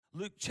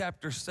Luke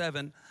chapter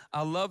 7.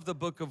 I love the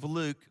book of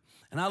Luke,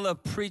 and I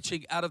love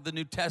preaching out of the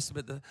New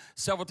Testament.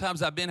 Several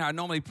times I've been here, I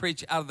normally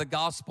preach out of the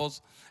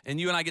Gospels, and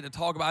you and I get to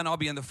talk about it, and I'll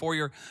be in the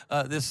foyer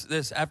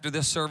after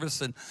this service,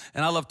 and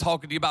I love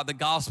talking to you about the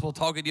Gospel,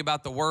 talking to you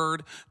about the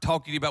Word,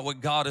 talking to you about what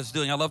God is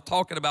doing. I love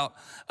talking about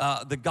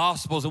the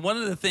Gospels, and one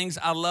of the things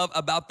I love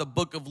about the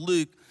book of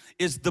Luke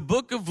is the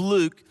book of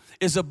Luke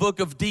is a book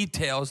of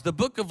details. The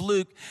book of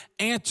Luke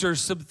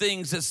answers some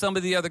things that some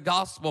of the other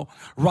gospel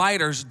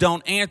writers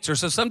don't answer.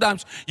 So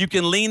sometimes you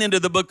can lean into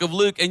the book of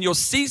Luke and you'll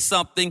see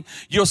something,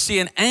 you'll see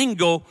an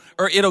angle,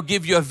 or it'll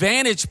give you a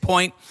vantage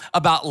point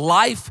about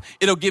life.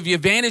 It'll give you a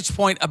vantage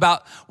point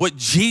about what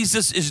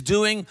Jesus is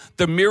doing,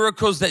 the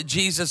miracles that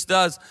Jesus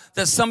does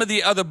that some of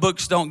the other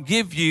books don't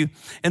give you.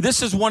 And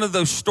this is one of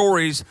those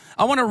stories.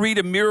 I want to read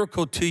a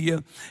miracle to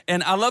you.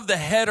 And I love the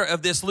header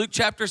of this, Luke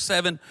chapter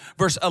 7,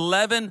 verse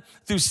 11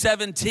 through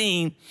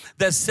 17,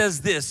 that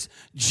says this: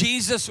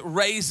 Jesus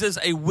raises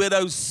a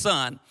widow's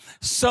son.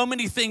 So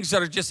many things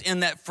that are just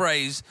in that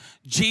phrase.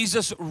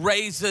 Jesus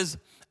raises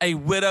a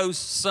widow's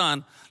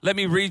son. Let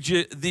me read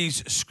you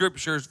these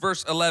scriptures.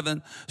 Verse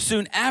 11,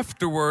 soon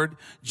afterward,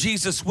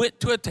 Jesus went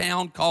to a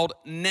town called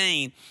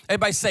Nain.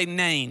 Everybody say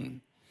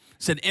Nain.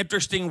 It's an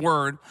interesting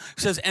word.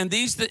 It says, and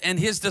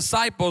his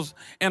disciples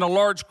and a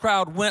large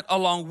crowd went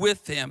along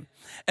with him.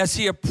 As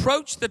he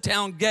approached the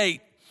town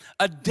gate,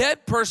 a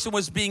dead person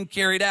was being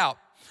carried out.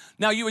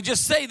 Now, you would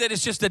just say that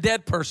it's just a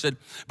dead person,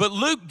 but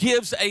Luke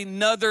gives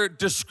another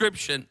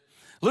description.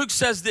 Luke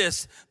says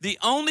this: the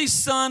only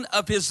son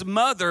of his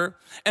mother,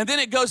 and then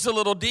it goes a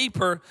little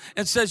deeper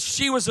and says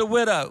she was a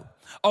widow.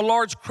 A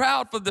large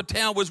crowd from the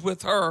town was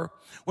with her.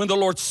 When the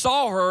Lord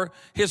saw her,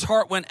 his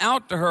heart went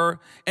out to her,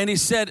 and he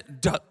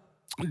said,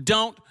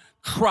 don't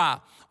cry.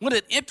 What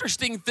an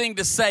interesting thing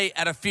to say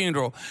at a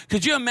funeral.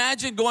 Could you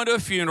imagine going to a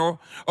funeral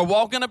or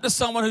walking up to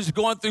someone who's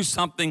going through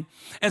something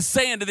and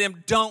saying to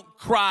them, don't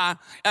cry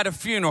at a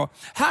funeral?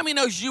 How many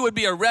knows you would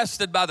be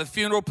arrested by the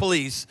funeral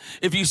police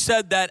if you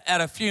said that at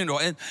a funeral?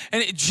 And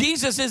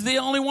Jesus is the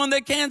only one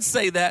that can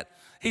say that.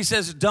 He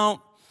says, don't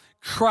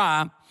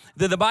cry.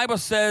 The Bible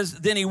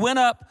says, then he went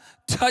up,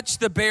 touched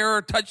the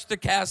bearer, touched the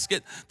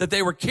casket that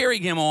they were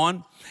carrying him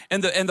on,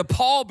 and the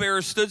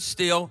pallbearer stood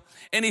still,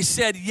 and he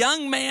said,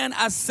 young man,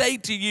 I say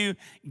to you,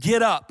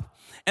 get up.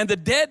 And the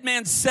dead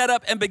man sat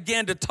up and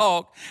began to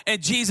talk,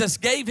 and Jesus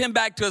gave him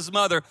back to his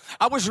mother.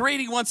 I was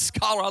reading one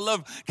scholar, I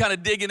love kind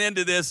of digging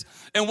into this,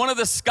 and one of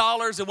the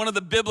scholars and one of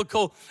the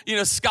biblical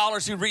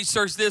scholars who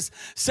researched this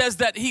says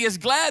that he is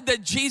glad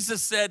that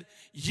Jesus said,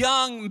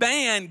 young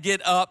man,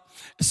 get up,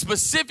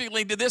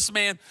 specifically to this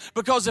man,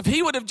 because if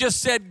he would have just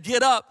said,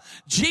 get up,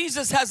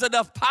 Jesus has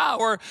enough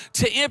power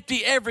to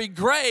empty every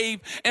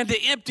grave and to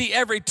empty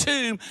every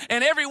tomb,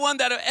 and everyone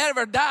that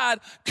ever died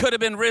could have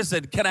been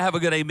risen. Can I have a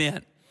good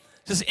amen?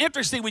 It's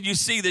interesting when you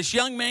see this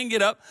young man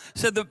get up,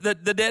 said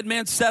the dead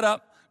man sat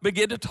up,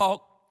 began to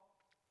talk.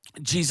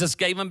 Jesus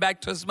gave him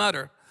back to his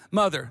mother.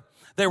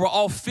 They were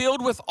all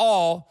filled with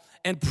awe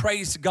and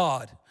praised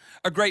God.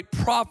 A great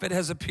prophet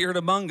has appeared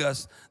among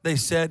us, they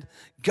said.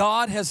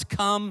 God has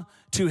come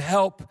to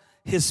help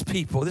his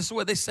people. This is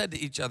what they said to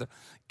each other.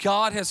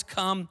 God has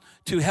come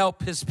to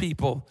help his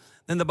people.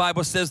 Then the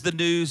Bible says the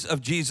news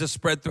of Jesus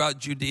spread throughout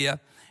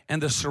Judea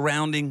and the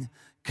surrounding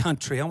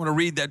country. I want to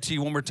read that to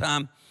you one more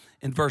time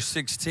in verse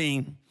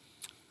 16.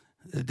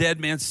 The dead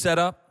man sat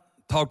up,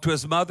 talked to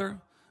his mother.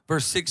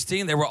 Verse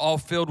 16, they were all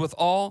filled with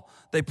awe.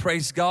 They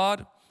praised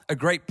God. A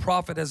great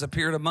prophet has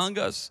appeared among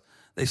us.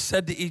 They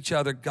said to each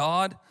other,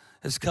 God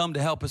has come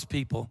to help his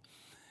people.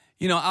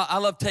 I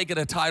love taking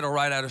a title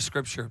right out of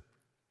Scripture,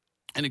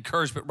 an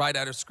encouragement right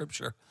out of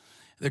Scripture.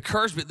 The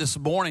encouragement this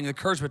morning, the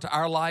encouragement to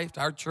our life,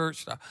 to our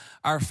church, to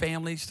our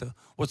families, to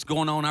what's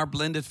going on in our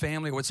blended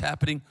family, what's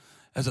happening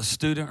as a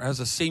student or as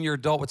a senior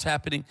adult, what's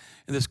happening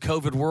in this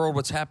COVID world,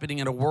 what's happening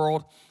in a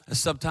world that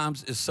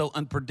sometimes is so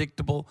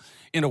unpredictable,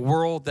 in a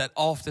world that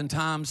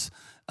oftentimes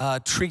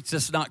treats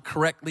us not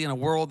correctly, in a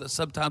world that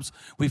sometimes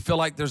we feel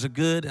like there's a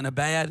good and a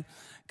bad.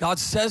 God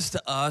says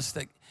to us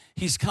that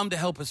he's come to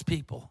help his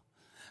people.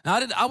 Now,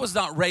 I was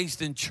not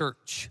raised in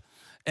church.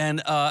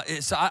 And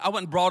so I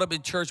wasn't brought up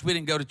in church. We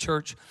didn't go to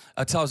church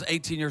until I was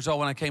 18 years old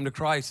when I came to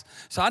Christ.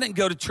 So I didn't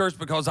go to church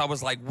because I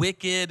was like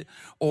wicked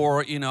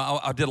or,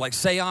 I did like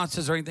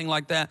seances or anything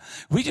like that.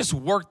 We just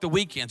worked the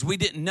weekends. We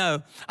didn't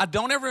know. I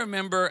don't ever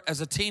remember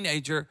as a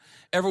teenager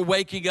ever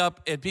waking up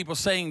and people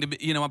saying to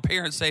me, my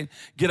parents saying,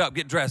 get up,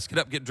 get dressed, get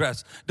up, get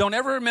dressed. Don't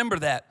ever remember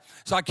that.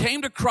 So I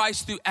came to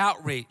Christ through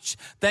outreach.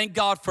 Thank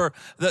God for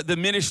the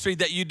ministry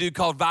that you do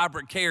called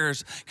Vibrant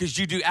Cares, because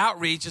you do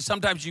outreach, and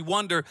sometimes you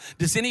wonder,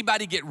 does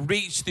anybody get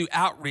reached through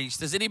outreach?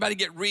 Does anybody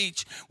get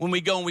reached when we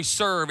go and we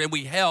serve and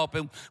we help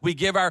and we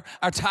give our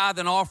tithe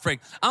and offering?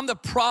 I'm the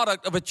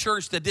product of a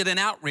church that did an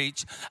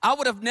outreach. I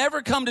would have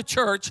never come to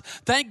church.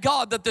 Thank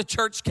God that the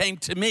church came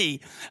to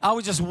me. I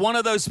was just one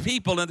of those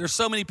people, and there's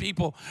so many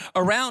people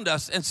around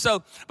us. And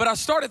so, but I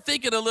started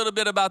thinking a little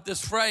bit about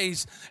this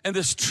phrase and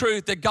this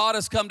truth that God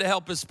has come to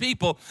help his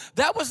people.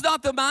 That was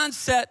not the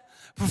mindset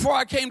before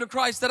I came to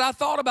Christ that I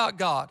thought about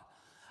God.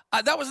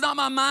 That was not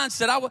my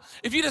mindset.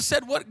 If you'd have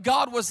said what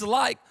God was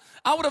like,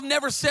 I would have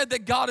never said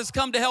that God has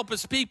come to help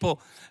his people.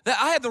 That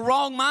I had the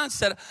wrong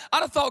mindset. I'd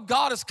have thought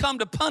God has come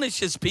to punish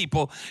his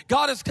people.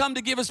 God has come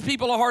to give his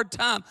people a hard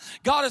time.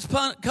 God has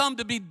come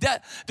to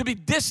be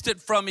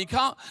distant from me.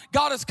 God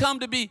has come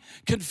to be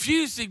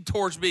confusing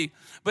towards me.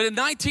 But in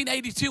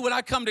 1982, when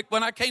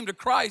I came to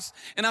Christ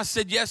and I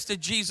said yes to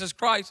Jesus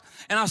Christ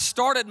and I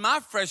started my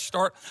fresh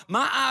start,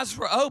 my eyes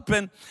were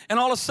open, and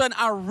all of a sudden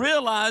I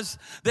realized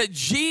that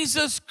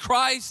Jesus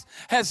Christ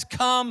has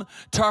come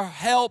to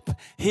help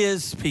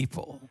his people.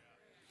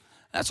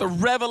 That's a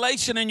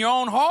revelation in your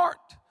own heart.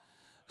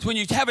 It's when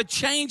you have a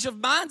change of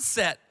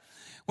mindset,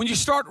 when you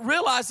start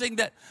realizing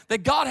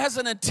that God has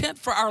an intent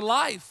for our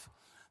life,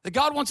 that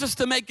God wants us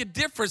to make a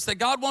difference, that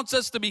God wants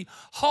us to be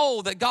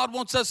whole, that God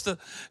wants us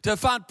to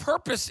find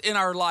purpose in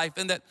our life,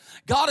 and that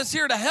God is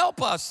here to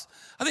help us.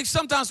 I think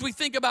sometimes we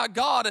think about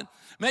God and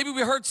maybe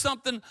we heard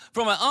something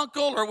from an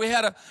uncle, or we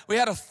had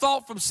a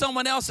thought from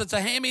someone else. It's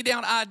a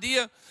hand-me-down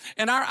idea,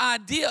 and our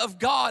idea of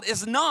God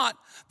is not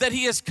that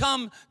he has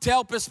come to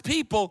help his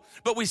people,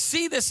 but we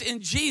see this in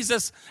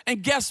Jesus,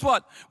 and guess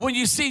what? When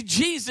you see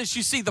Jesus,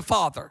 you see the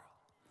Father.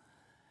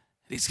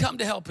 He's come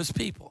to help his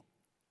people.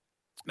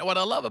 Now, what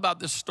I love about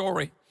this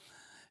story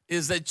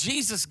is that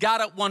Jesus got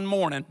up one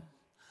morning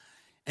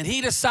and he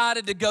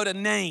decided to go to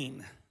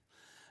Nain.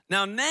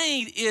 Now,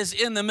 Nain is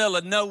in the middle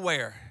of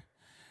nowhere.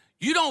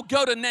 You don't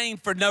go to Nain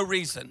for no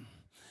reason.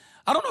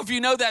 I don't know if you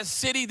know that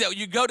city, that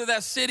you go to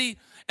that city,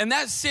 and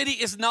that city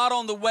is not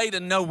on the way to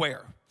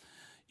nowhere.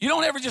 You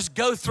don't ever just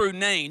go through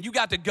Nain. You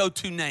got to go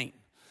to Nain.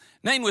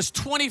 Nain was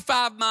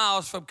 25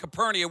 miles from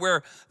Capernaum,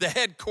 where the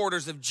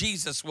headquarters of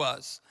Jesus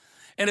was.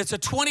 And it's a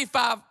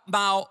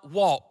 25-mile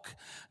walk.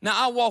 Now,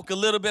 I walk a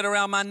little bit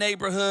around my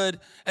neighborhood.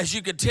 As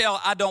you can tell,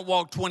 I don't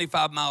walk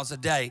 25 miles a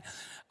day.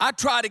 I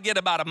try to get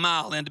about a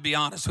mile in, to be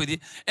honest with you.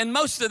 And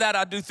most of that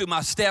I do through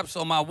my steps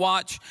on my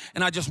watch,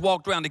 and I just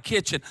walked around the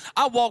kitchen.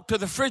 I walk to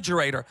the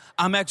refrigerator.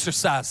 I'm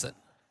exercising.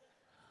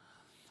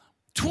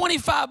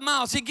 25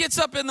 miles. He gets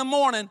up in the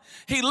morning.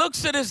 He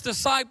looks at his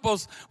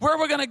disciples. Where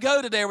are we going to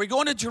go today? Are we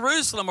going to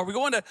Jerusalem? Are we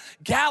going to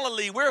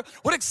Galilee?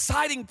 What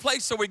exciting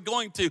place are we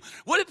going to?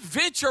 What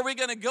adventure are we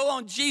going to go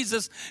on,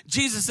 Jesus?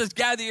 Jesus says,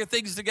 gather your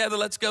things together.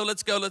 Let's go,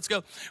 let's go, let's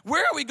go.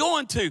 Where are we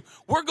going to?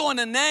 We're going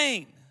to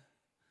Nain.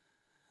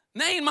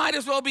 Nain might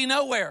as well be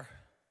nowhere.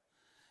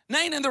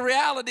 Nain in the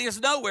reality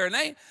is nowhere.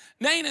 Nain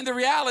in the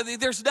reality,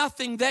 there's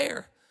nothing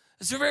there.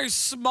 It's a very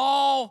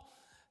small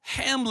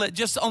hamlet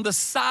just on the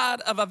side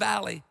of a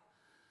valley.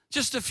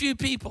 Just a few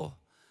people.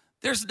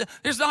 There's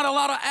not a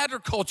lot of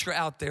agriculture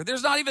out there.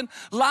 There's not even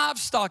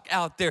livestock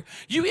out there.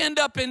 You end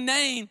up in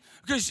Nain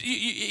because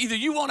either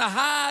you want to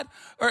hide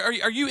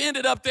or you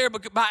ended up there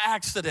by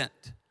accident.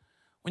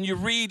 When you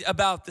read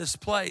about this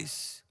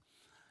place,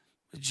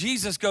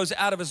 Jesus goes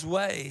out of his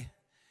way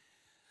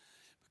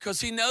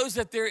because he knows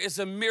that there is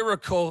a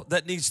miracle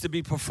that needs to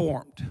be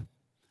performed.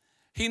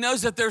 He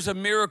knows that there's a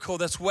miracle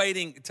that's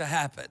waiting to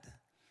happen.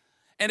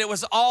 And it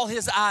was all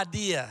his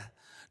idea.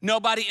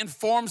 Nobody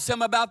informs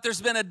him about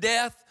there's been a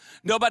death.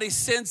 Nobody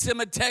sends him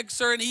a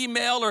text or an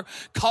email or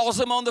calls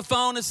him on the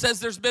phone and says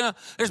there's been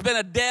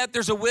a death,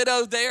 there's a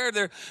widow there,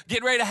 they're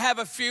getting ready to have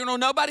a funeral.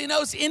 Nobody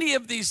knows any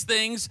of these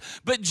things,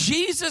 but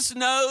Jesus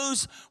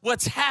knows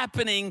what's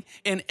happening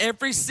in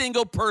every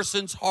single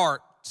person's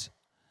heart.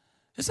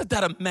 Isn't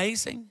that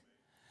amazing?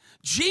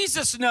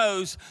 Jesus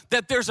knows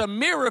that there's a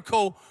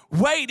miracle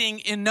waiting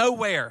in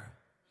nowhere.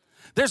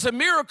 There's a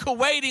miracle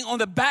waiting on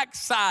the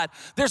backside.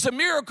 There's a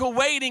miracle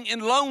waiting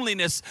in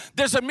loneliness.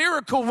 There's a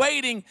miracle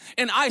waiting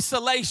in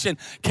isolation.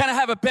 Can I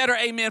have a better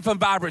amen from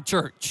Vibrant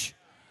Church?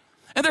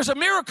 And there's a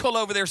miracle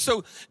over there.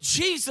 So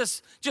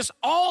Jesus, just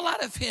all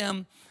out of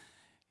him,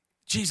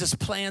 Jesus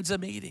plans a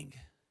meeting.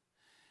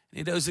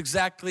 He knows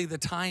exactly the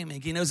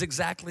timing. He knows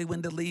exactly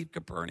when to leave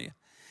Capernaum.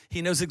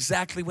 He knows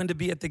exactly when to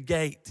be at the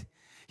gate.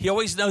 He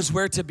always knows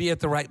where to be at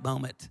the right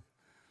moment.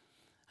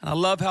 And I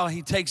love how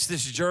he takes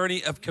this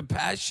journey of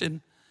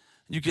compassion.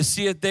 You can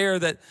see it there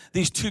that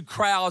these two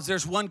crowds,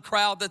 there's one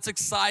crowd that's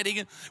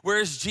exciting. Where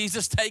is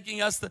Jesus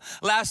taking us? The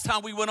last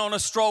time we went on a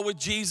stroll with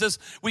Jesus,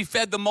 we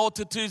fed the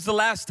multitudes. The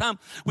last time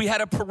we had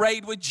a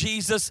parade with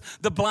Jesus,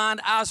 the blind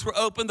eyes were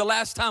opened. The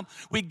last time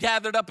we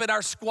gathered up in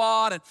our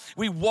squad and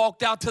we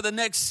walked out to the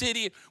next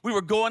city. We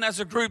were going as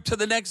a group to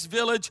the next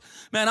village.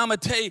 Man, I'm going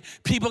to tell you,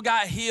 people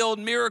got healed,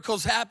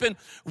 miracles happened.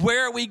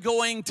 Where are we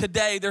going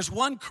today? There's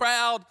one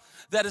crowd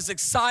that is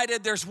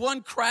excited. There's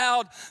one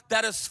crowd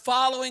that is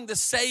following the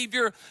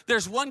Savior.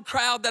 There's one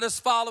crowd that is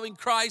following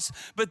Christ.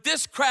 But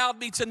this crowd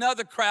meets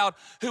another crowd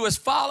who is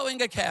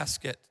following a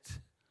casket. I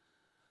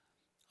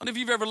don't know if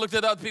you've ever looked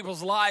at other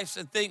people's lives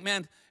and think,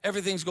 man,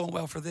 everything's going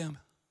well for them.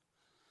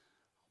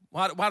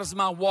 Why does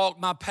my walk,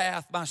 my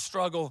path, my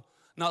struggle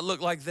not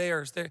look like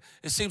theirs?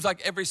 It seems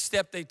like every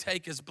step they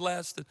take is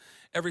blessed and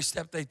every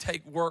step they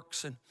take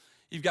works. And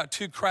you've got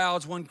two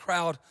crowds. One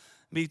crowd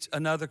meets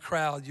another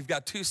crowd. You've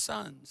got two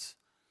sons.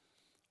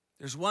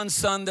 There's one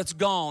son that's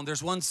gone.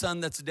 There's one son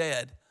that's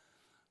dead.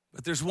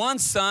 But there's one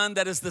son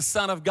that is the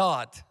Son of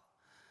God.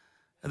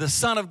 The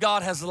Son of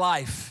God has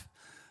life.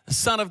 The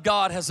Son of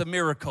God has a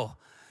miracle.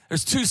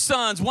 There's two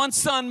sons. One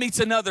son meets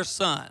another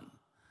son.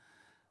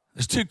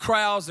 There's two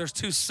crowds. There's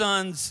two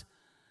sons.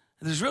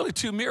 There's really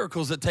two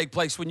miracles that take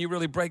place when you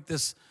really break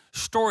this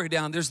story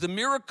down. There's the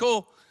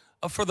miracle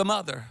for the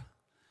mother.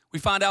 We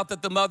find out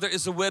that the mother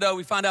is a widow.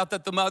 We find out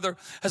that the mother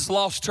has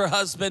lost her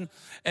husband,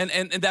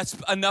 and that's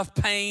enough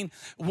pain.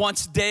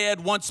 Once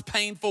dead, once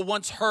painful,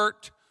 once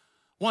hurt,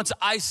 once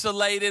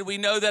isolated. We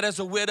know that as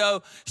a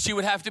widow, she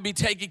would have to be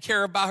taken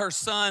care of by her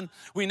son.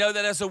 We know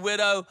that as a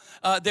widow,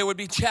 there would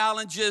be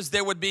challenges.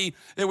 There would be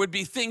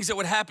things that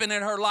would happen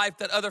in her life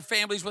that other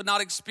families would not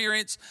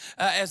experience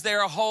as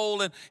they're a whole.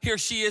 And here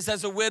she is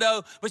as a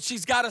widow, but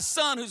she's got a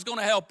son who's going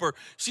to help her.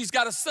 She's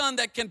got a son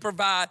that can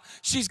provide.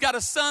 She's got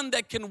a son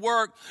that can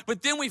work.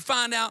 But then we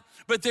find out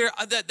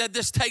that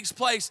this takes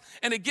place,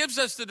 and it gives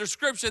us the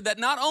description that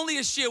not only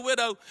is she a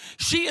widow,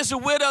 she is a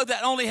widow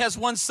that only has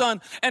one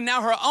son, and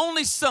now her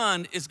only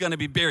son is going to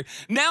be buried.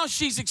 Now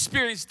she's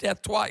experienced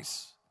death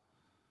twice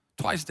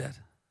dead.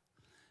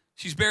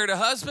 She's buried her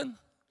husband.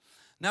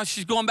 Now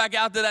she's going back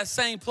out to that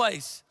same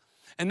place,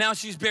 and now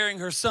she's burying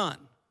her son.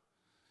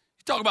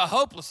 You talk about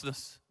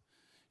hopelessness.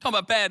 Talk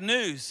about bad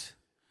news.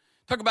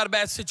 Talk about a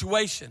bad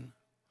situation.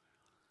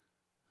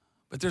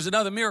 But there's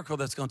another miracle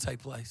that's going to take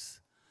place.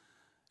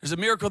 There's a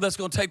miracle that's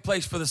going to take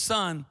place for the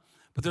son,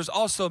 but there's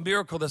also a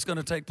miracle that's going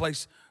to take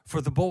place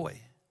for the boy.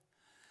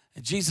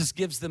 And Jesus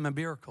gives them a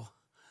miracle.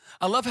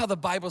 I love how the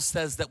Bible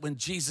says that when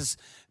Jesus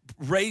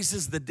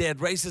raises the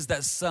dead, raises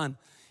that son,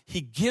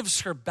 he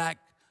gives her back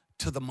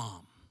to the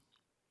mom.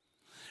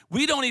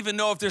 We don't even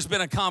know if there's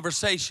been a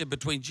conversation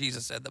between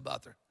Jesus and the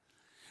mother.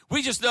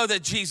 We just know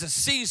that Jesus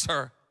sees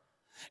her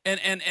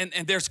and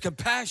there's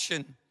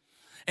compassion,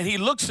 and he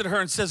looks at her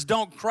and says,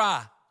 don't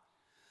cry.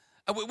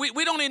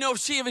 We don't even know if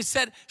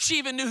she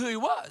even knew who he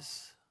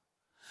was.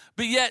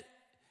 But yet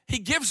he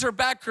gives her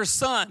back her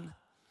son,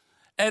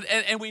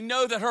 and we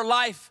know that her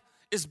life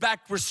is back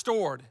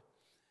restored.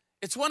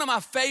 It's one of my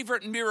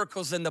favorite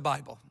miracles in the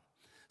Bible.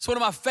 It's one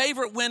of my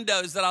favorite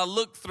windows that I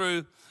look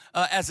through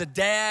as a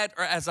dad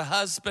or as a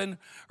husband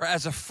or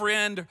as a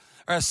friend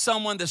or as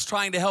someone that's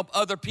trying to help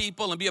other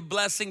people and be a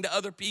blessing to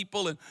other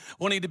people and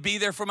wanting to be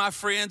there for my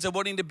friends and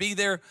wanting to be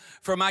there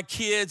for my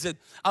kids. And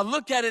I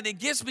look at it and it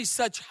gives me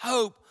such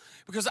hope,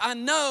 because I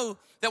know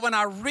that when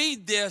I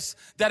read this,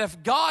 that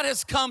if God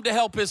has come to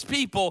help his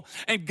people,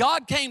 and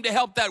God came to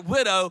help that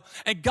widow,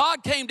 and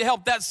God came to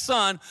help that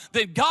son,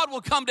 then God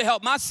will come to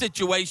help my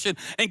situation,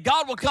 and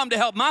God will come to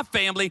help my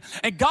family,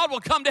 and God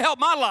will come to help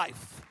my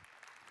life.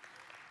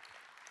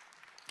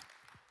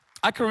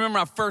 I can remember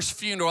my first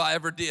funeral I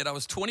ever did. I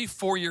was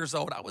 24 years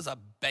old. I was a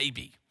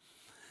baby,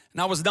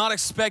 and I was not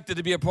expected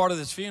to be a part of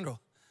this funeral.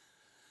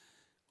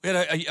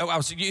 I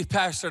was a youth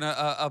pastor, and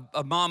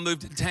a mom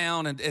moved in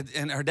town,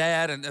 and her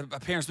dad and my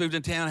parents moved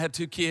in town, had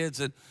two kids,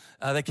 and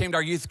they came to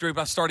our youth group.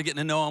 I started getting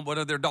to know them. One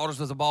of their daughters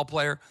was a ball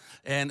player,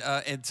 and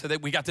so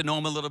we got to know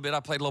them a little bit. I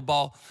played a little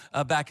ball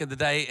back in the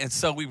day, and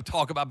so we would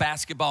talk about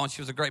basketball, and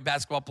she was a great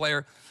basketball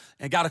player.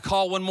 And got a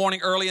call one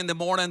morning, early in the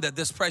morning, that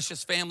this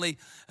precious family,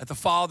 that the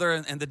father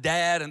and the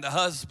dad and the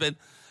husband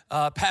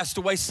passed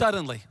away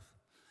suddenly.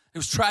 It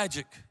was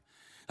tragic.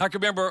 I can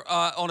remember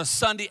on a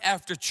Sunday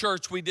after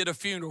church, we did a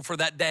funeral for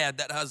that dad,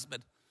 that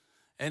husband.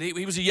 And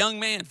he was a young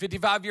man,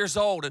 55 years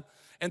old.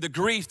 And the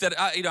grief that,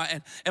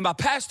 and my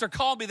pastor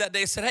called me that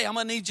day and said, hey, I'm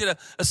going to need you to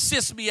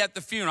assist me at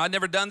the funeral. I'd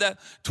never done that,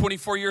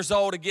 24 years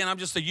old. Again, I'm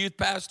just a youth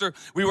pastor.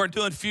 We weren't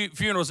doing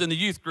funerals in the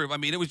youth group. I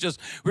mean, it was just,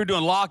 we were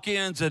doing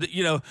lock-ins and,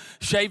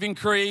 shaving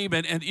cream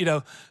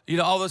and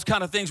all those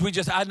kind of things.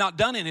 I had not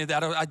done any of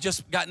that. I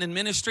just gotten in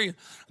ministry.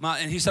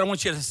 And he said, I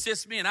want you to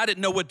assist me. And I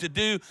didn't know what to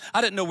do. I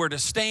didn't know where to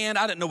stand.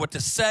 I didn't know what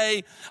to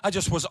say. I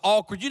just was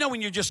awkward.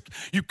 When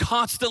you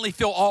constantly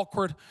feel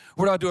awkward,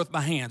 what do I do with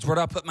my hands? Where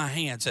do I put my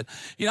hands? And,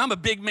 I'm a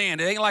big man.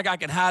 It ain't like I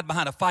can hide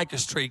behind a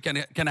ficus tree.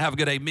 Can I have a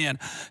good amen?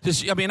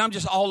 I'm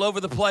just all over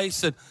the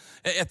place. And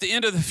at the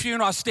end of the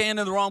funeral, I stand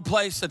in the wrong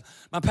place, and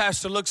my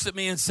pastor looks at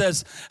me and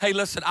says, hey,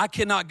 listen, I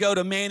cannot go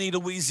to Manny,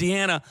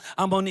 Louisiana.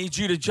 I'm going to need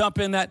you to jump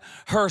in that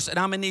hearse, and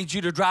I'm going to need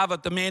you to drive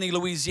up to Manny,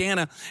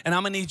 Louisiana, and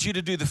I'm going to need you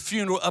to do the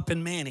funeral up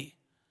in Manny.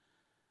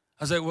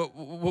 I was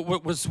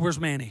like, where's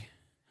Manny?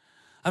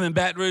 I'm in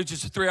Baton Rouge.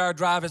 It's a 3-hour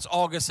drive. It's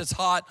August. It's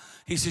hot.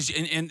 He says,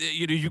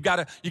 you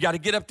got to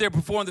get up there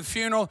before the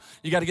funeral.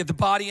 You got to get the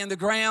body in the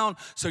ground.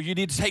 So you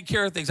need to take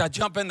care of things. I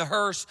jump in the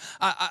hearse.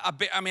 I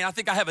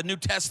think I have a New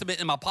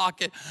Testament in my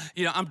pocket.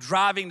 I'm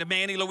driving to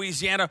Manny,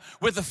 Louisiana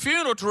with the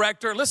funeral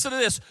director. Listen to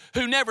this,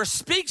 who never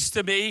speaks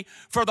to me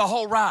for the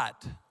whole ride.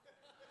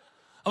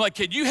 I'm like,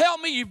 can you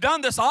help me? You've done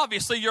this.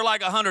 Obviously, you're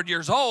like 100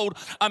 years old.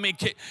 I mean,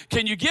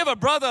 can you give a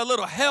brother a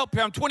little help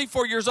here? I'm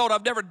 24 years old.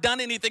 I've never done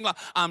anything like.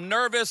 I'm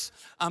nervous.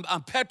 I'm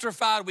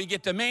petrified. We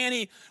get to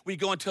Manny. We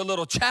go into a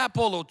little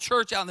chapel, a little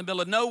church out in the middle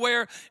of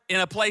nowhere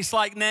in a place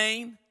like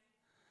Nain.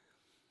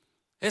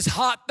 It's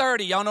hot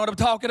 30. Y'all know what I'm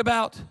talking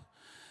about?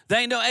 There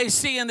ain't no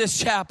AC in this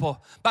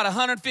chapel. About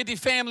 150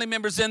 family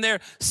members in there.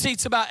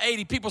 Seats about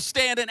 80. People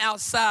standing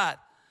outside.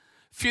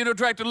 Funeral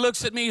director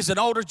looks at me. He's an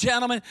older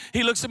gentleman.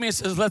 He looks at me and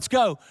says, let's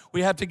go.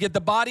 We have to get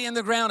the body in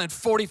the ground in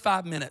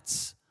 45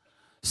 minutes.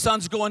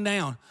 Sun's going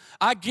down.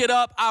 I get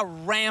up, I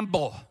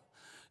ramble.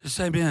 Just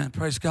say amen.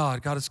 Praise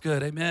God. God is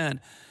good. Amen.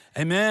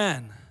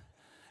 Amen.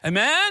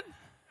 Amen.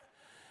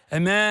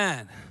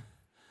 Amen.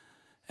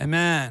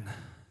 Amen.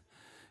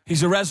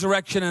 He's a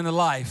resurrection and a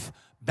life.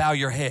 Bow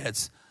your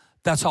heads.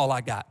 That's all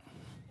I got.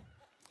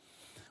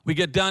 We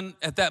get done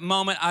at that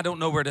moment. I don't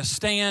know where to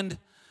stand.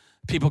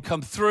 People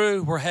come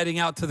through. We're heading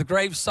out to the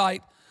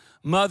gravesite.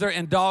 Mother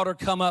and daughter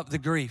come up. The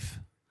grief.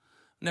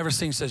 Never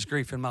seen such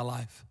grief in my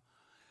life.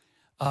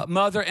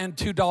 Mother and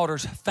two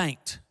daughters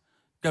faint.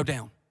 Go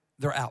down.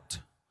 They're out.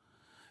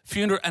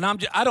 Funeral, and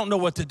I don't know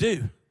what to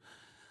do.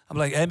 I'm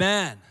like,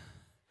 amen.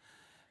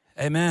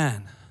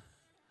 Amen.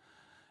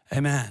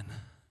 Amen.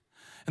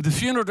 And the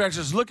funeral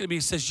director's looking at me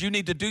and says, you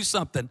need to do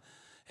something.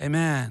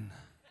 Amen.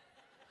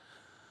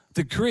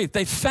 The grief,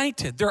 they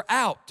fainted. They're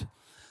out.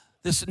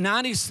 This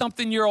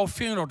 90-something-year-old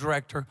funeral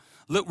director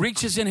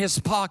reaches in his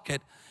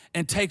pocket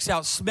and takes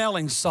out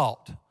smelling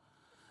salt.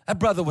 That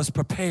brother was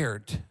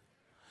prepared.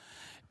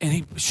 And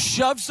he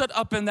shoves it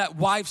up in that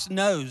wife's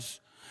nose.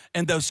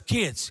 And those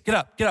kids, get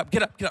up, get up,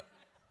 get up, get up.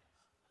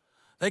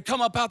 They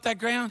come up out that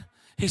ground.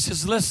 He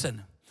says,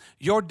 listen,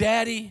 your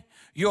daddy,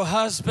 your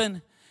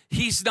husband,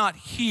 he's not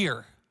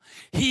here.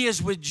 He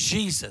is with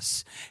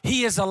Jesus.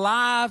 He is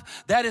alive.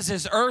 That is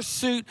his earth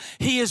suit.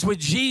 He is with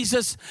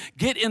Jesus.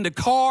 Get in the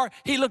car.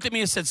 He looked at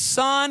me and said,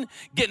 son,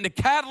 get in the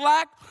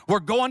Cadillac. We're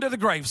going to the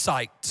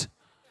gravesite.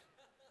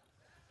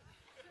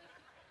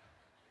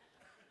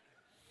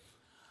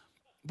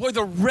 Boy,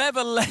 the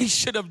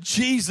revelation of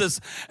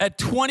Jesus at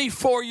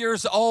 24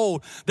 years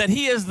old, that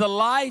he is the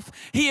life,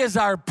 he is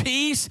our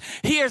peace,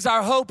 he is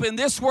our hope in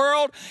this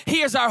world,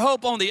 he is our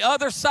hope on the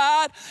other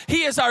side,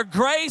 he is our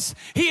grace,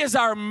 he is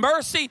our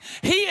mercy,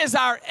 he is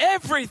our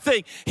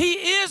everything. He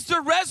is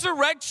the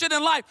resurrection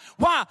and life.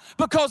 Why?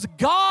 Because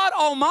God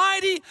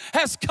Almighty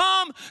has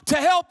come to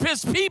help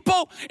his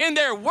people in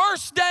their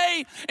worst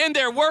day, in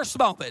their worst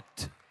moment.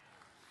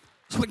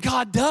 That's what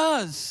God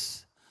does.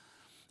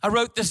 I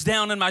wrote this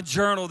down in my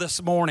journal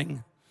this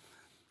morning.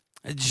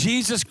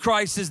 Jesus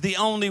Christ is the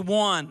only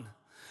one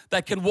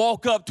that can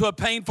walk up to a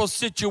painful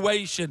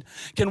situation,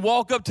 can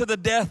walk up to the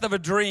death of a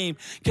dream,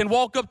 can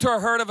walk up to a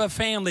hurt of a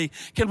family,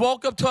 can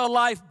walk up to a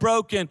life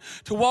broken,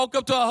 to walk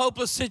up to a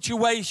hopeless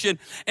situation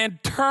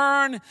and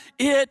turn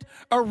it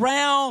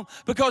around,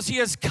 because he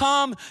has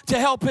come to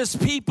help his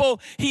people.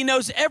 He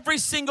knows every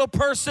single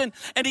person,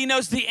 and he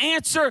knows the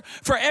answer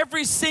for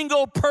every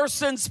single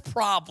person's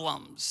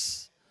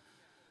problems.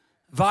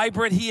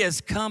 Vibrant, he has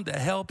come to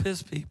help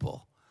his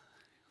people.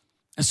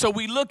 And so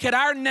we look at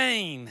our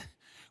name,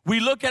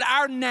 we look at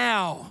our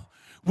now,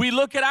 we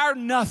look at our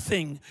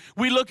nothing,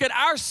 we look at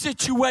our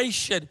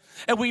situation,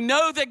 and we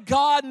know that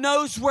God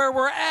knows where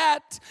we're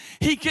at.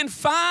 He can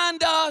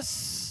find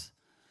us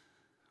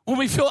when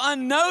we feel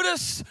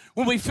unnoticed,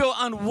 when we feel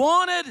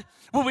unwanted,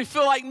 when we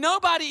feel like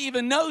nobody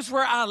even knows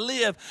where I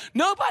live.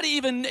 Nobody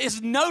even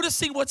is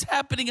noticing what's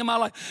happening in my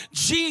life.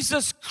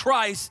 Jesus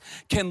Christ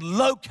can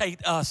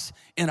locate us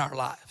in our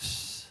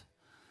lives.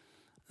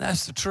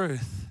 That's the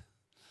truth.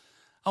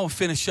 I want to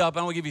finish up.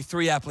 I want to give you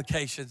 3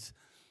 applications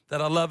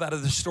that I love out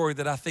of the story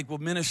that I think will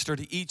minister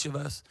to each of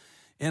us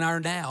in our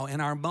now,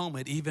 in our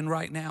moment, even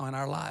right now in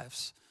our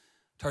lives,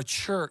 to our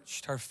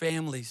church, to our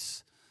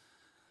families.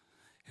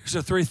 Here's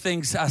the 3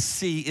 things I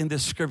see in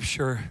this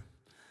scripture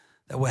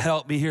that will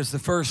help me. Here's the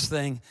first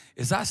thing,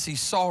 is I see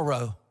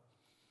sorrow.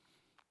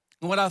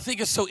 And what I think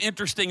is so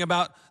interesting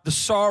about the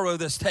sorrow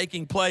that's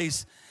taking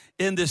place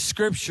in this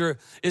scripture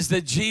is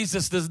that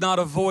Jesus does not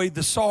avoid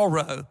the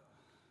sorrow.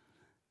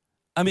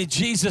 I mean,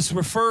 Jesus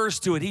refers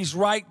to it. He's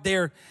right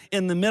there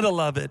in the middle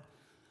of it.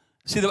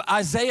 See,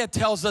 Isaiah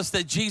tells us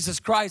that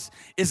Jesus Christ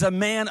is a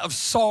man of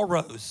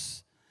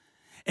sorrows.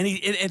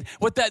 And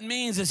what that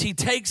means is he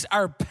takes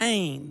our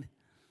pain,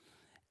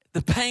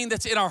 the pain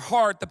that's in our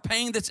heart, the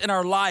pain that's in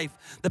our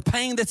life, the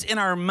pain that's in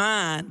our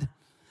mind,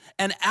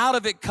 and out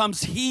of it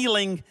comes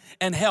healing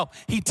and help.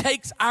 He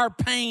takes our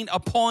pain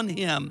upon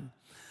him.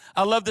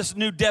 I love this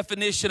new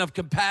definition of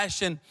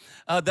compassion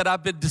that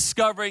I've been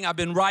discovering, I've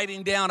been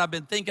writing down, I've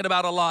been thinking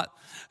about a lot.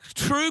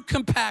 True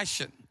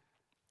compassion,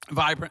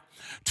 Vibrant,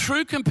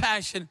 true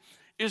compassion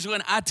is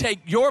when I take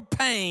your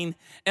pain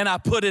and I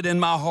put it in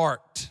my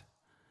heart,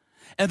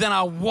 and then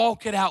I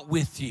walk it out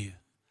with you.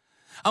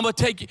 I'm going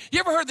to take you. You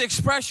ever heard the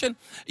expression,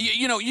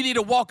 you need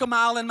to walk a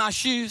mile in my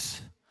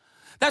shoes?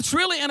 That's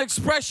really an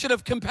expression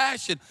of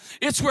compassion.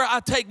 It's where I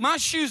take my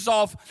shoes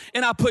off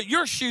and I put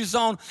your shoes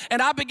on, and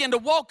I begin to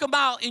walk a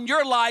mile in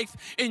your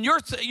life, in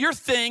your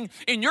thing,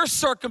 in your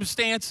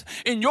circumstance,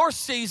 in your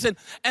season,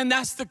 and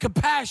that's the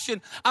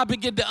compassion I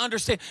begin to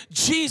understand.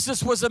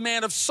 Jesus was a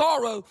man of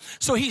sorrow,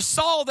 so he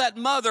saw that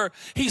mother,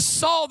 he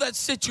saw that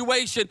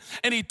situation,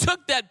 and he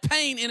took that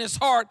pain in his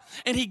heart,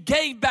 and he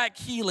gave back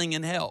healing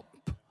and help.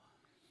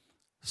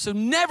 So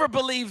never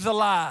believe the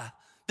lie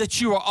that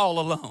you are all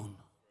alone.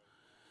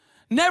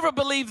 Never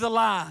believe the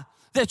lie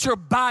that you're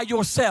by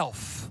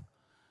yourself.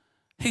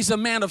 He's a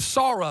man of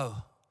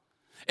sorrow.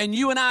 And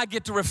you and I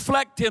get to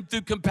reflect him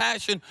through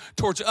compassion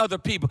towards other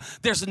people.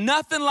 There's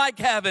nothing like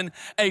having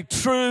a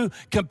true,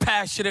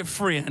 compassionate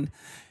friend.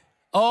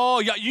 Oh,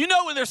 yeah, you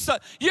know when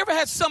you ever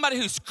had somebody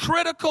who's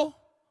critical,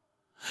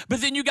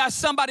 but then you got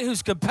somebody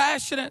who's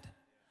compassionate?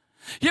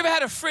 You ever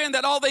had a friend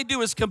that all they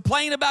do is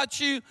complain about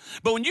you?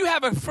 But when you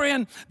have a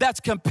friend that's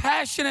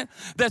compassionate,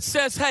 that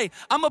says, hey,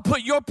 I'm going to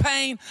put your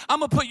pain, I'm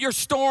going to put your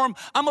storm,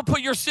 I'm going to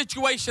put your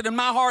situation in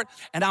my heart,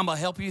 and I'm going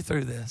to help you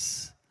through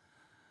this.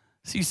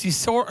 So you see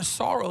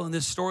sorrow in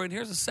this story. And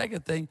here's the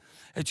second thing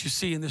that you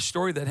see in this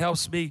story that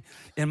helps me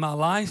in my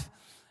life,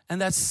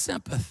 and that's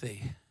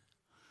sympathy.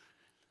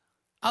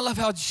 I love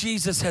how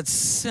Jesus had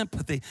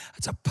sympathy.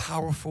 That's a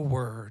powerful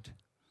word.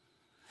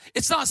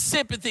 It's not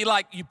sympathy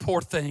like, you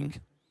poor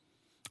thing.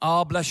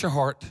 Oh, bless your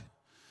heart.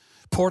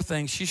 Poor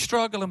thing. She's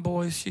struggling,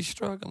 boys. She's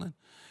struggling.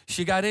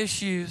 She got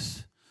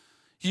issues.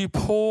 You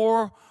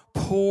poor,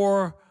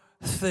 poor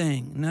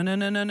thing.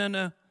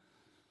 No.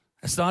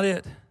 That's not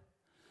it.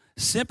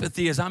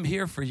 Sympathy is, I'm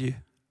here for you.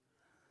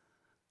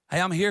 Hey,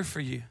 I'm here for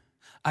you.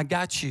 I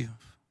got you.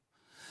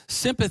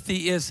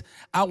 Sympathy is,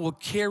 I will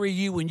carry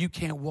you when you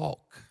can't walk.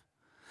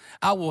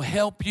 I will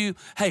help you.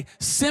 Hey,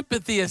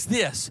 sympathy is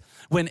this.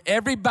 When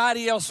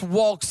everybody else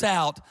walks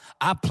out,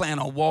 I plan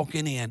on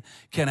walking in.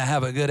 Can I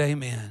have a good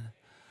amen?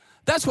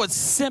 That's what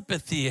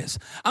sympathy is.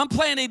 I'm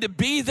planning to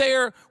be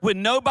there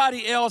when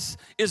nobody else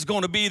is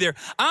going to be there.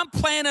 I'm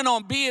planning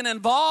on being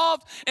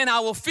involved, and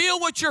I will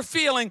feel what you're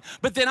feeling,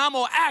 but then I'm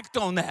going to act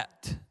on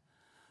that.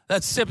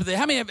 That's sympathy.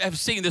 How many have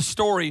seen this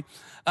story?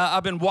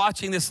 I've been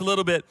watching this a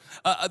little bit.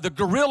 The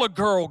Gorilla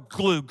Girl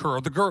glue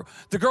girl. The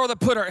girl that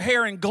put her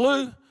hair in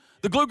glue.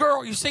 The glue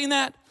girl, you seen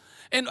that?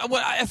 And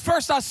at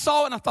first I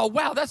saw it and I thought,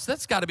 wow,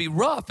 that's got to be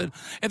rough. And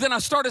then I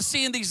started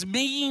seeing these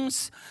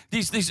memes,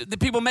 the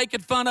people making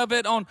fun of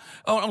it on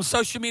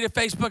social media,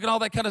 Facebook and all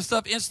that kind of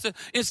stuff,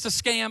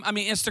 Instagram,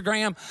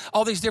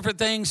 all these different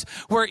things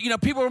where,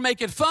 people were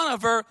making fun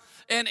of her.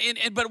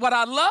 But what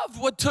I love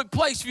what took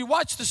place, if you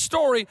watch the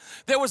story,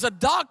 there was a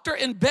doctor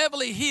in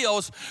Beverly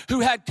Hills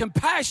who had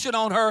compassion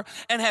on her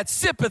and had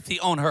sympathy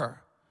on her.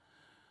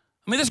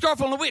 I mean, this girl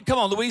from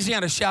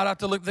Louisiana, shout out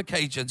to the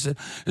Cajuns.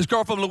 This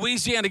girl from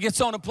Louisiana gets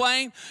on a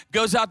plane,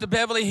 goes out to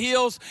Beverly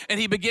Hills, and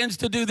he begins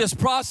to do this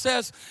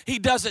process. He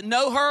doesn't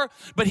know her,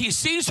 but he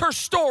sees her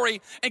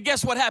story, and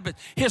guess what happens?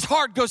 His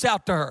heart goes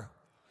out to her.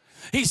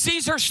 He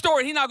sees her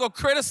story. He's not going to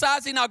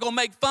criticize. He's not going to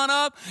make fun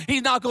of.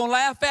 He's not going to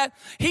laugh at.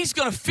 He's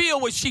going to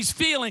feel what she's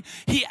feeling.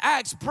 He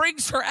acts,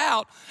 brings her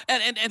out,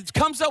 and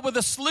comes up with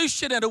a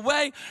solution in a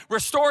way,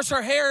 restores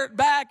her hair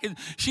back, and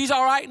she's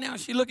all right now.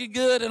 She's looking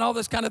good and all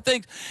this kind of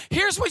things.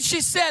 Here's what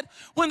she said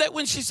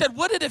when she said,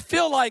 what did it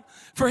feel like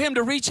for him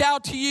to reach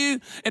out to you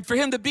and for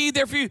him to be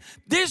there for you?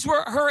 These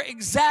were her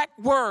exact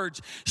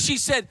words. She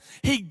said,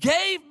 he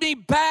gave me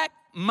back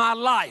my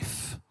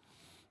life.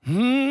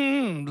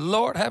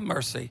 Lord have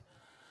mercy.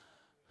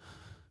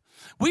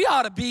 We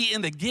ought to be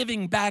in the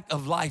giving back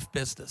of life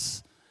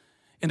business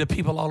into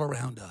people all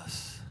around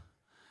us.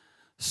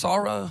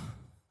 Sorrow,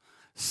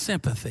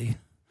 sympathy,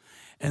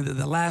 and then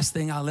the last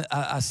thing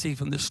I see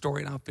from this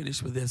story, and I'll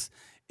finish with this,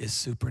 is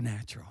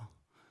supernatural.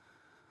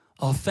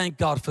 Oh, thank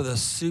God for the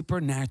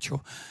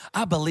supernatural.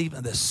 I believe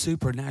in the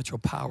supernatural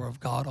power of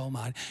God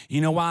Almighty.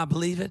 You know why I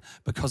believe it?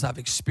 Because I've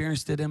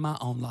experienced it in my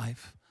own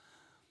life.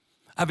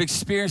 I've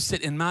experienced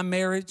it in my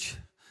marriage.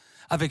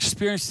 I've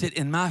experienced it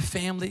in my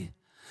family.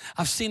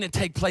 I've seen it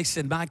take place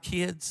in my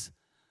kids.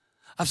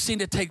 I've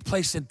seen it take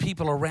place in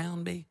people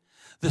around me.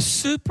 The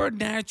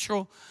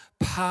supernatural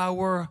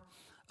power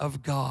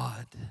of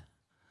God.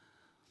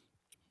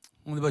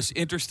 One of the most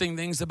interesting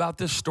things about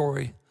this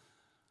story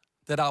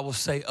that I will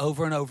say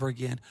over and over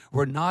again,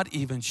 we're not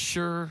even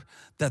sure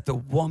that the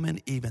woman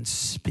even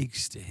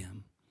speaks to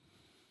him.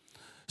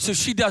 So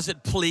she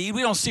doesn't plead.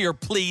 We don't see her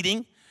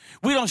pleading.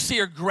 We don't see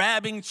her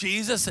grabbing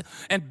Jesus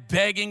and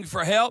begging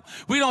for help.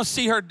 We don't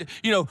see her,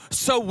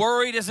 so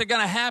worried. Is it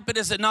going to happen?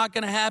 Is it not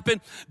going to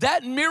happen?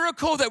 That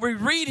miracle that we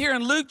read here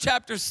in Luke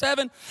chapter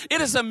 7,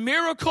 it is a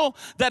miracle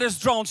that is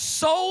drawn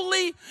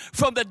solely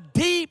from the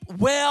deep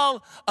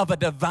well of a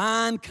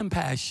divine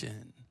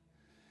compassion.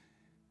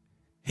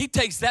 He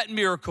takes that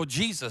miracle,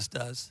 Jesus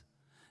does,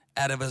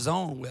 out of his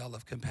own well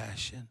of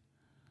compassion.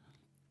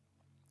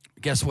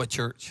 Guess what,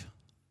 church?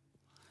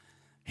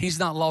 He's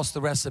not lost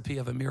the recipe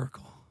of a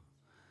miracle.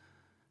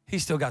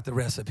 He's still got the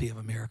recipe of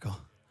a miracle.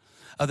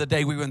 Other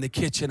day we were in the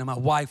kitchen and my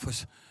wife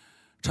was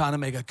trying to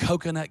make a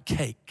coconut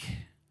cake.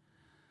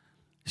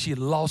 She had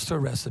lost her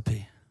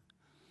recipe.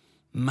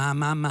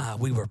 My.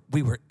 We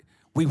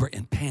were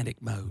in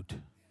panic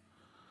mode.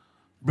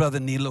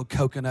 Brother need a little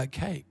coconut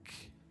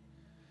cake.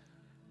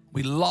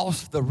 We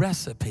lost the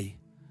recipe.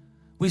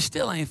 We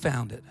still ain't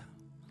found it.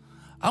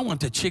 I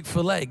went to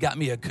Chick-fil-A, got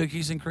me a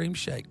cookies and cream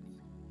shake.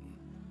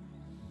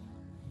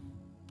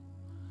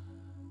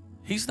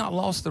 He's not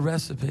lost the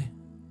recipe.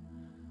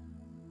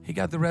 He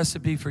got the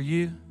recipe for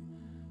you,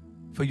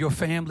 for your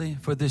family,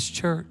 for this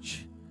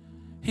church.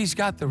 He's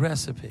got the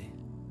recipe.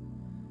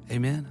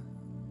 Amen.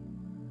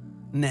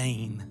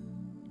 Name,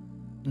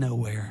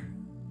 nowhere.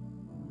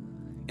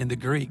 In the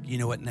Greek, you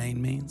know what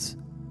Nain means?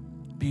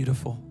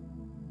 Beautiful.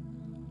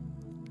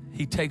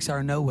 He takes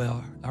our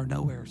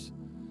nowheres.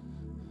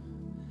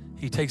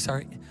 He takes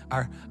our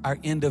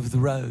end of the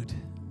road.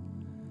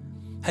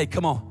 Hey,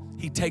 come on.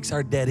 He takes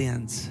our dead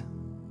ends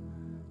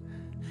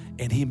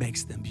and he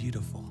makes them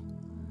beautiful.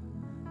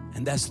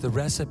 And that's the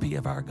recipe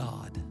of our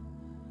God.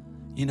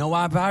 You know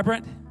why,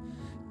 Vibrant?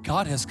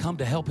 God has come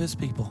to help his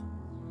people.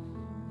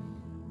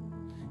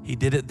 He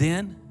did it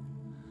then.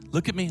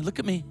 Look at me, look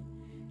at me.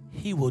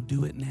 He will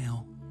do it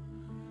now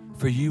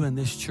for you in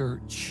this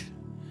church,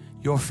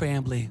 your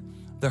family,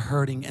 the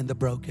hurting and the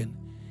broken.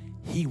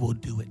 He will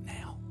do it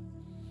now.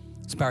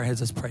 Let's bow our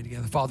heads, let's pray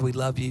together. Father, we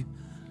love you.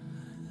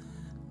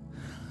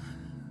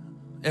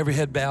 Every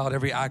head bowed,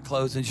 every eye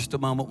closed. In just a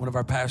moment, one of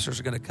our pastors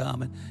are going to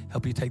come and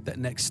help you take that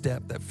next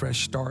step, that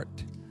fresh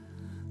start.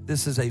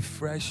 This is a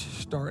fresh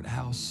start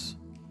house.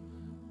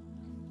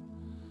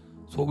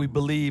 It's what we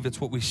believe.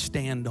 It's what we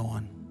stand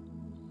on.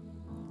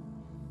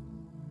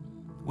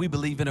 We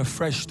believe in a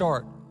fresh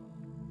start.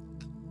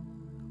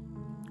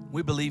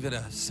 We believe in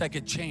a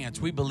second chance.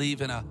 We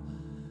believe in a,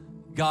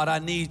 God, I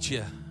need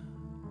you.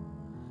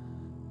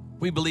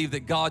 We believe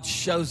that God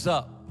shows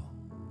up.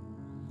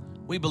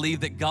 We believe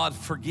that God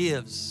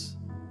forgives,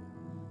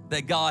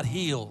 that God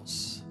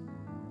heals,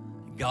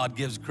 God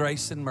gives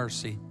grace and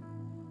mercy.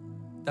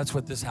 That's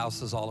what this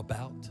house is all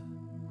about.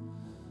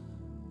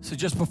 So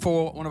just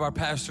before one of our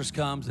pastors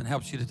comes and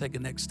helps you to take a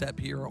next step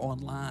here or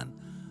online,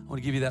 I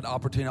want to give you that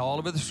opportunity all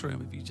over this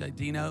room. If you say,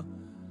 Dino,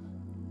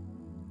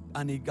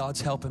 I need God's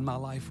help in my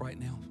life right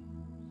now.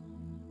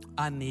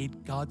 I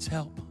need God's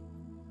help.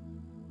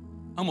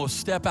 I'm going to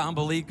step out and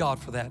believe God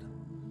for that.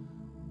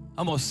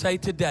 I'm going to say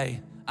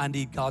today, I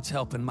need God's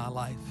help in my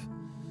life.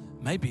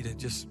 Maybe to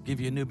just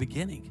give you a new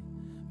beginning.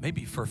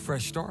 Maybe for a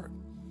fresh start.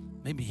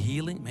 Maybe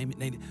healing.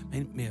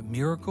 Maybe a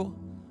miracle.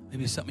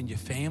 Maybe something in your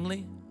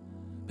family.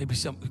 Maybe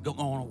something going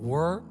on at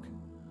work.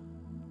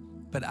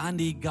 But I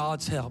need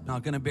God's help. Now,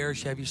 I'm going to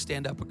embarrass you, have you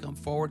stand up and come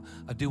forward.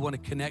 I do want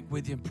to connect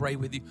with you and pray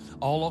with you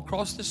all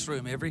across this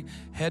room. Every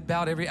head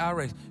bowed, every eye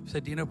raised.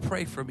 Said, you know,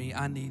 pray for me.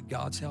 I need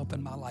God's help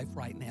in my life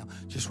right now.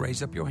 Just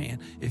raise up your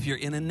hand. If you're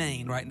in a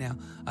Nain right now,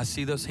 I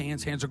see those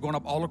hands. Hands are going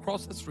up all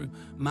across this room.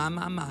 My,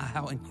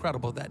 how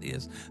incredible that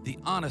is. The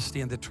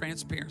honesty and the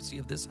transparency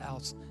of this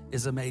house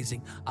is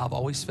amazing. I've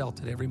always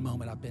felt it every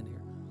moment I've been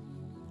here.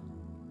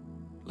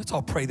 Let's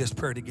all pray this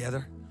prayer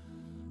together.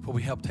 Before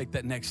we help take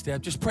that next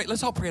step, just pray.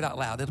 Let's all pray it out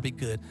loud. It'll be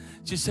good.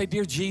 Just say,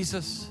 dear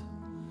Jesus,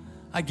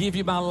 I give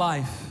you my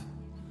life.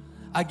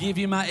 I give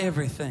you my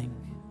everything.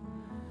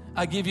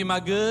 I give you my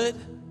good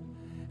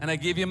and I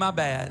give you my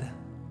bad.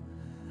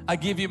 I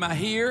give you my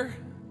here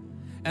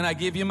and I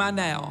give you my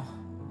now.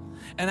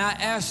 And I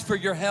ask for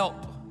your help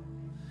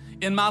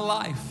in my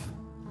life.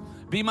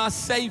 Be my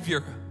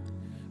Savior.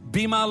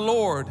 Be my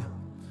Lord.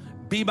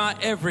 Be my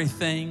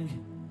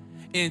everything.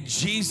 In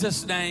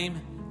Jesus' name,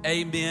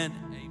 amen